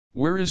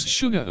Where is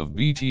Suga of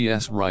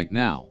BTS right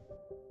now?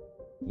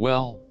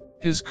 Well,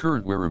 his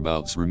current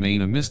whereabouts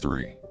remain a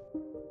mystery.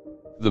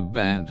 The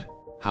band,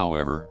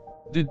 however,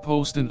 did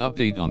post an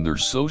update on their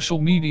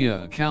social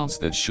media accounts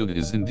that Suga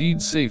is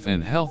indeed safe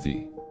and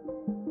healthy.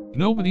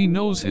 Nobody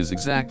knows his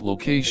exact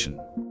location.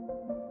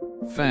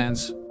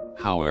 Fans,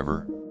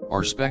 however,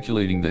 are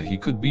speculating that he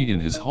could be in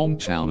his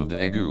hometown of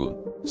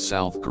Daegu,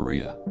 South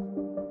Korea.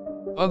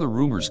 Other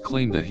rumors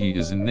claim that he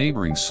is in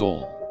neighboring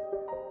Seoul.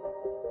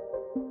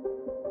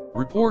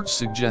 Reports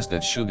suggest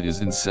that Suga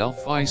is in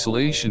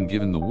self-isolation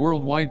given the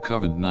worldwide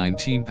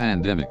COVID-19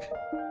 pandemic.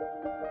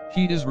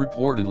 He is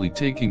reportedly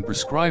taking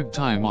prescribed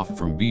time off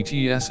from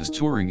BTS's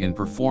touring and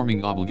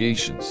performing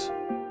obligations.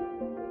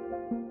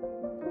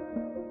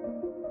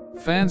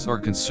 Fans are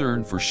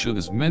concerned for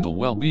Suga's mental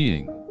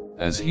well-being,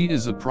 as he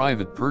is a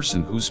private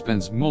person who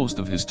spends most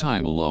of his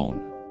time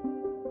alone.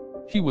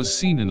 He was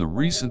seen in the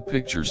recent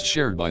pictures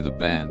shared by the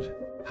band,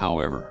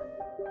 however.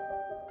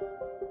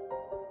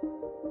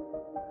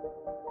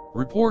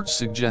 Reports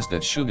suggest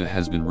that Suga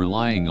has been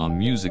relying on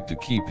music to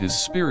keep his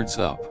spirits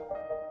up.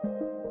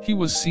 He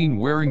was seen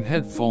wearing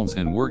headphones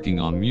and working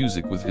on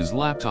music with his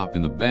laptop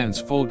in the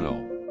band's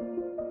photo.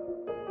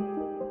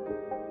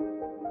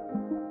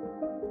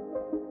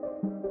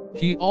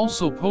 He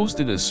also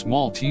posted a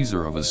small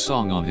teaser of a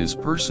song on his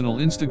personal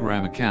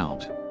Instagram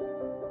account.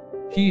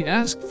 He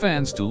asked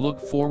fans to look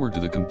forward to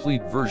the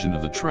complete version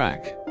of the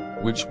track,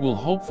 which will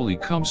hopefully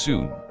come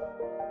soon.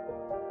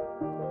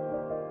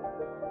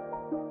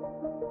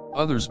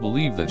 Others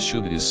believe that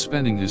Suga is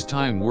spending his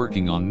time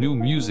working on new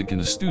music in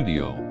a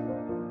studio.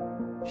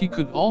 He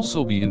could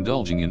also be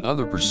indulging in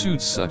other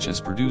pursuits such as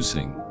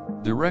producing,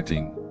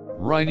 directing,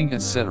 writing,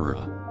 etc.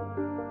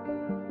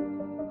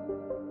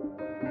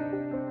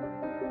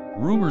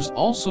 Rumors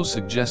also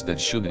suggest that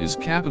Suga is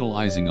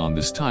capitalizing on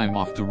this time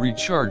off to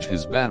recharge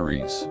his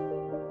batteries.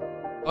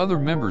 Other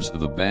members of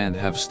the band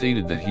have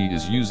stated that he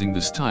is using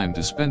this time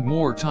to spend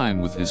more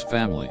time with his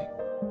family.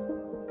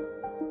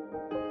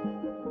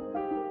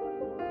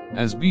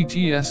 As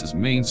BTS's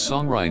main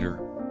songwriter,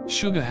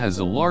 Suga has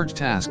a large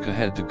task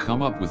ahead to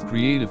come up with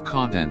creative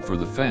content for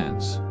the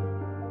fans.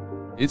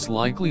 It's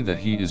likely that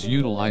he is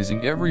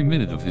utilizing every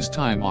minute of his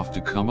time off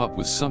to come up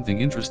with something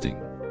interesting.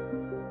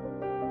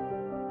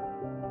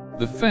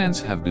 The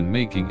fans have been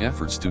making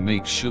efforts to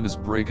make Suga's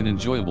break an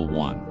enjoyable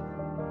one.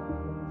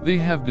 They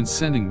have been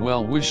sending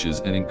well wishes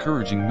and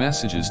encouraging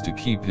messages to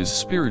keep his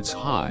spirits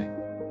high.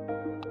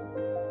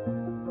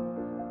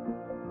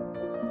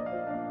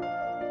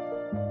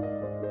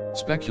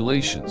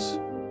 Speculations.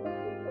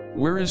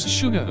 Where is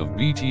Suga of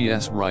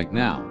BTS right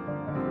now?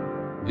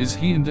 Is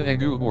he in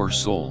Daegu or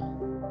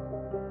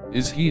Seoul?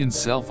 Is he in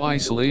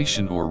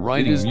self-isolation or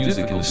writing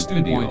music in a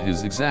studio? To pinpoint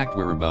his exact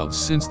whereabouts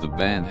since the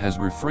band has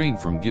refrained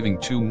from giving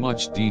too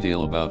much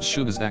detail about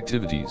Suga's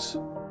activities.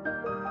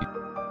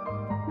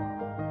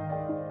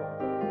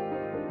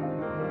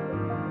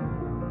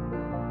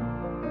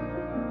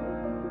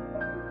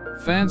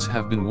 Fans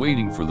have been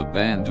waiting for the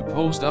band to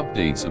post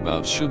updates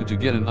about Suga to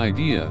get an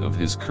idea of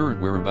his current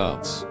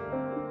whereabouts.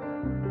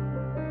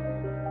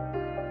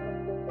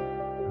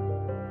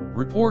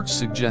 Reports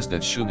suggest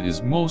that Suga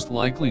is most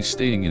likely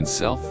staying in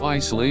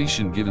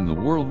self-isolation given the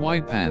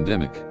worldwide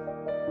pandemic.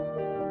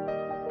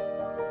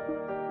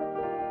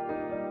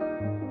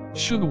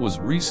 Suga was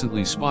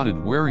recently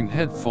spotted wearing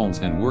headphones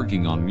and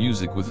working on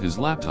music with his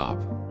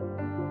laptop.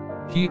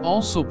 He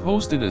also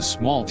posted a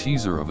small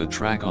teaser of a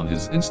track on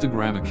his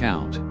Instagram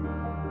account.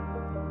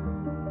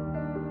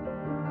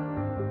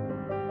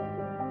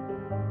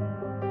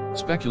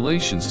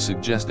 Speculations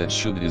suggest that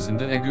Suga is in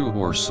Daegu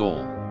or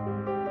Seoul.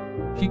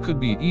 He could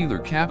be either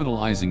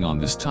capitalizing on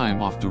this time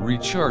off to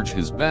recharge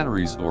his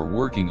batteries or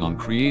working on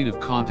creative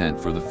content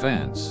for the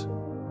fans.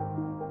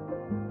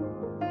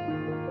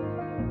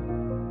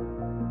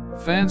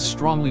 Fans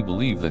strongly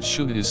believe that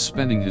Suga is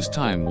spending his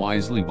time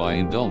wisely by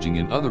indulging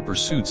in other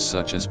pursuits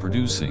such as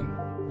producing,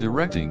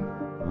 directing,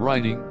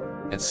 writing,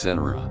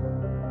 etc.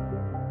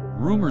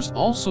 Rumors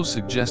also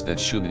suggest that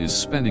Suga is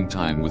spending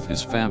time with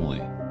his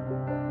family.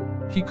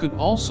 He could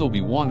also be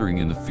wandering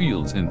in the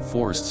fields and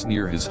forests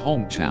near his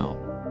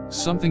hometown,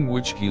 something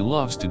which he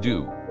loves to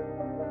do.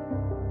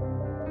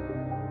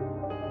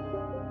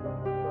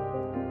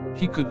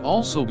 He could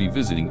also be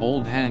visiting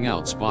old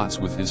hangout spots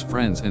with his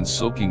friends and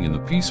soaking in the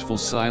peaceful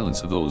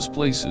silence of those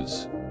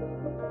places.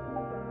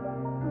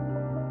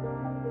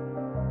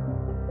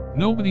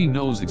 Nobody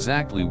knows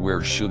exactly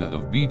where Suga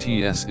of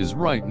BTS is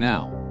right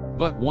now,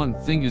 but one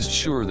thing is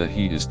sure, that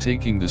he is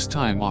taking this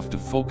time off to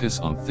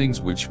focus on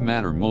things which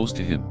matter most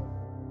to him.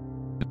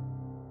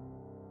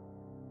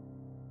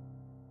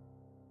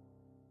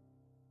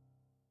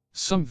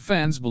 Some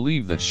fans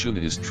believe that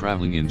Suga is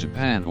traveling in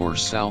Japan or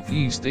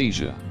Southeast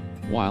Asia,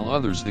 while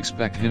others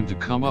expect him to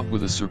come up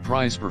with a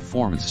surprise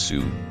performance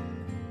soon.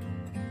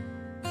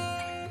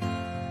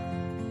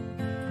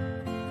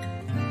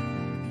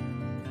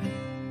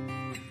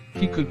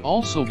 He could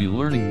also be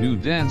learning new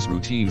dance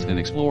routines and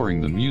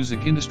exploring the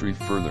music industry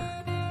further.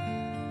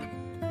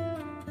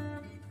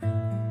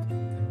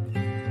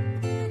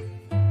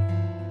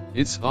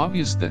 It's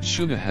obvious that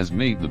Suga has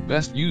made the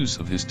best use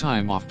of his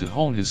time off to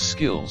hone his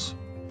skills,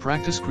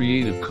 practice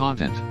creative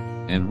content,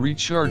 and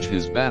recharge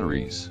his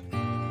batteries.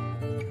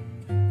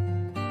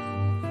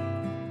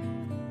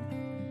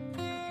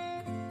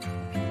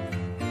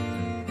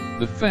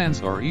 The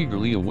fans are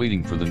eagerly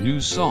awaiting for the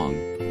new song,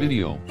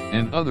 video,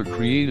 and other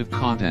creative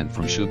content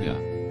from Suga.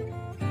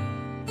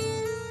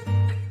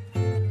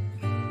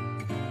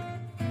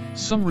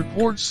 Some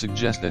reports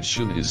suggest that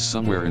Suga is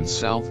somewhere in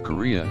South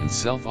Korea in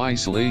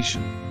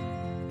self-isolation.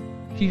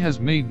 He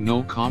has made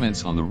no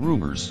comments on the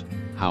rumors,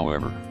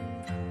 however.